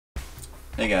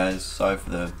Hey guys, sorry for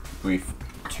the brief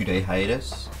 2-day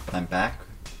hiatus. I'm back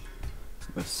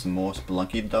with some more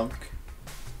Spelunky Dunk.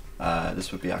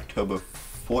 This would be October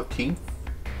 14th,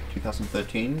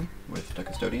 2013 with the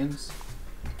Custodians.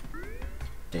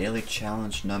 Daily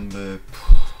challenge number,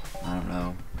 I don't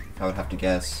know, I would have to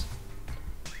guess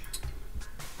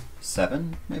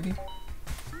 7 maybe?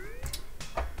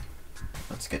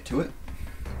 Let's get to it.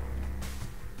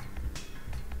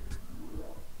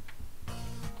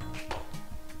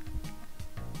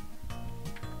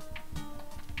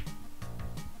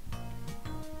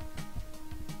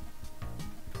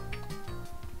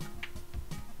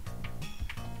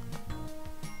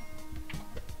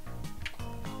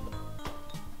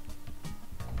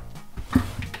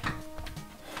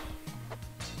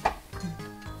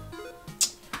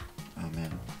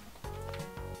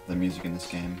 The music in this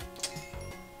game,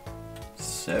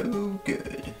 so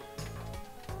good.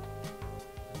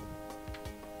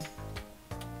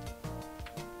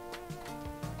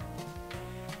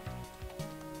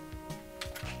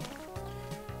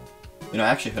 You know, I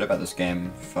actually heard about this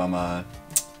game from a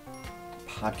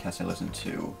podcast I listened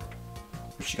to,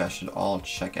 which you guys should all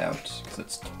check out, because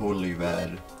it's totally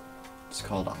rad. It's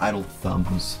called Idle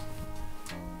Thumbs.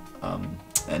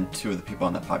 And two of the people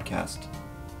on that podcast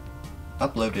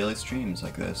upload daily streams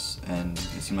like this, and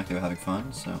it seemed like they were having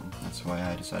fun, so that's why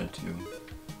I decided to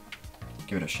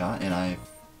give it a shot, and I've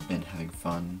been having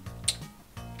fun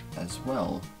as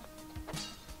well.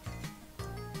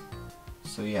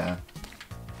 So yeah,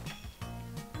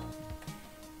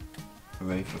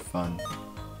 hooray for fun.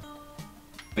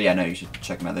 But yeah, no, you should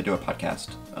check them out. They do a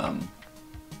podcast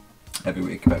every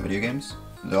week about video games.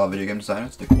 They're all video game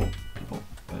designers, they're cool people,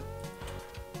 but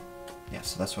yeah,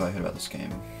 so that's what I heard about this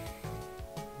game.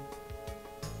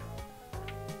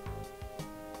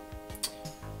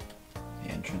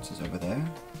 Entrance is over there.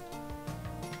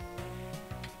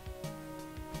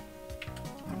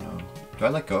 I don't know. Do I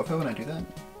let go of it when I do that?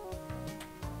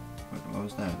 What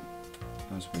was that?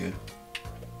 That was weird.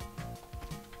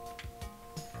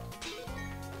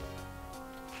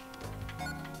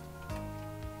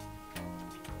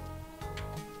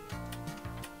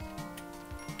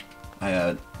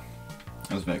 I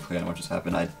was very clear on what just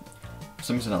happened. For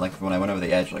some reason, like when I went over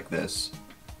the edge like this,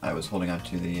 I was holding on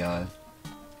to the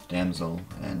damsel,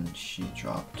 and she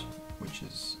dropped, which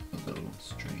is a little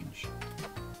strange.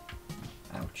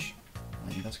 Ouch.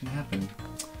 I knew that's gonna happen.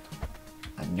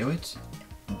 I knew it.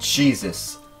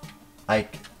 Jesus!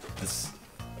 There's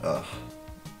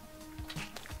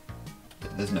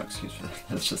no excuse for that.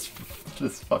 That's just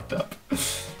fucked up.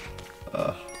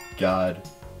 God.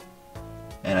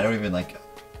 And I don't even,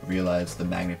 realize the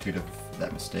magnitude of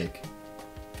that mistake.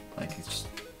 It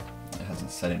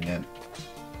hasn't set in yet.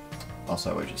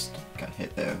 Also, I just got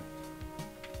hit there.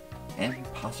 And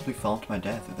possibly fall to my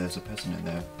death if there's a person in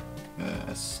there.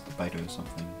 A spider or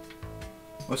something.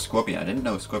 Or a scorpion. I didn't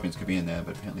know scorpions could be in there,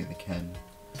 but apparently they can.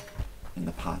 In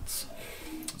the pots.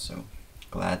 So,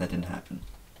 glad that didn't happen.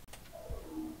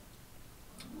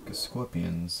 Because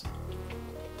scorpions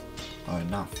are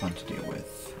not fun to deal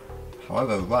with.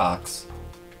 However, rocks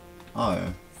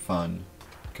are fun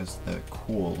because they're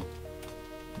cool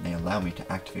and they allow me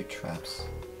to activate traps.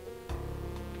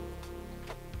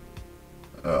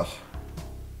 Ugh.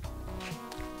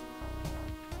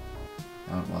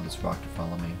 I don't want this rock to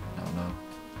follow me. I don't know.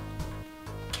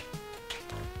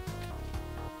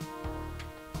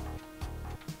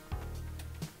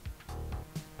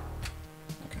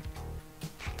 Okay.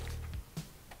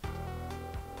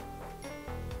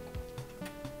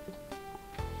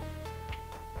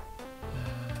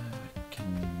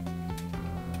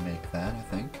 Can make that, I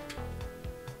think.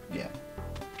 Yeah.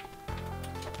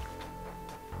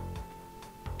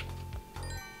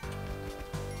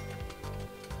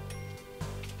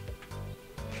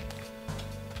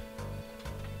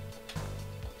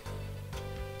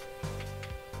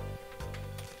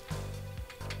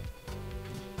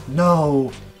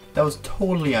 No! That was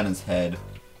totally on his head.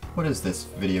 What is this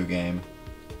video game?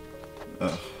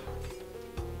 Ugh.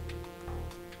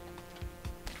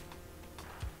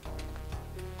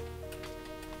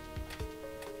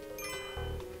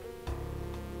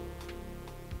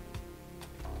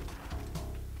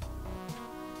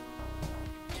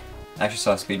 I actually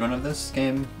saw a speedrun of this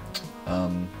game.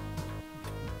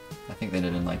 I think they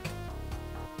did it in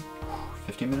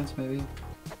 15 minutes maybe?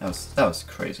 That was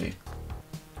crazy.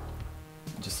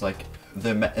 Just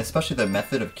especially the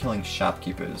method of killing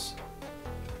shopkeepers.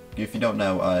 If you don't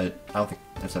know, I don't think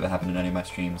this ever happened in any of my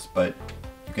streams, but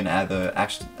you can either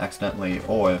accidentally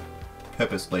or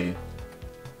purposely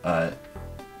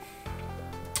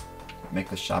make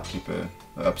the shopkeeper,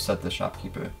 or upset the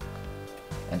shopkeeper,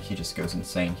 and he just goes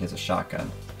insane. He has a shotgun,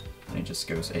 and he just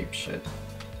goes ape shit.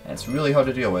 And it's really hard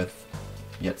to deal with,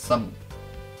 yet somehow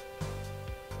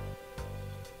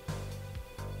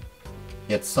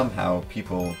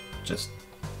people just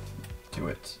do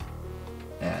it.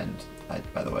 And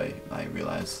by the way, I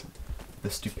realize the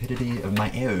stupidity of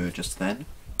my arrow just then.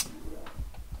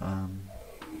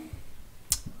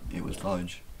 It was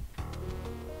large,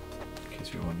 in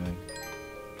case you were wondering.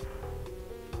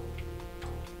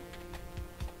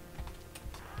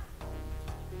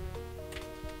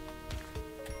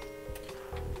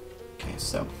 Okay,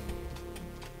 so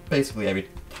basically every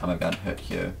time I've gotten hurt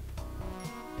here,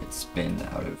 it's been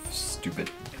out of stupid.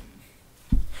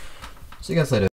 See you guys later.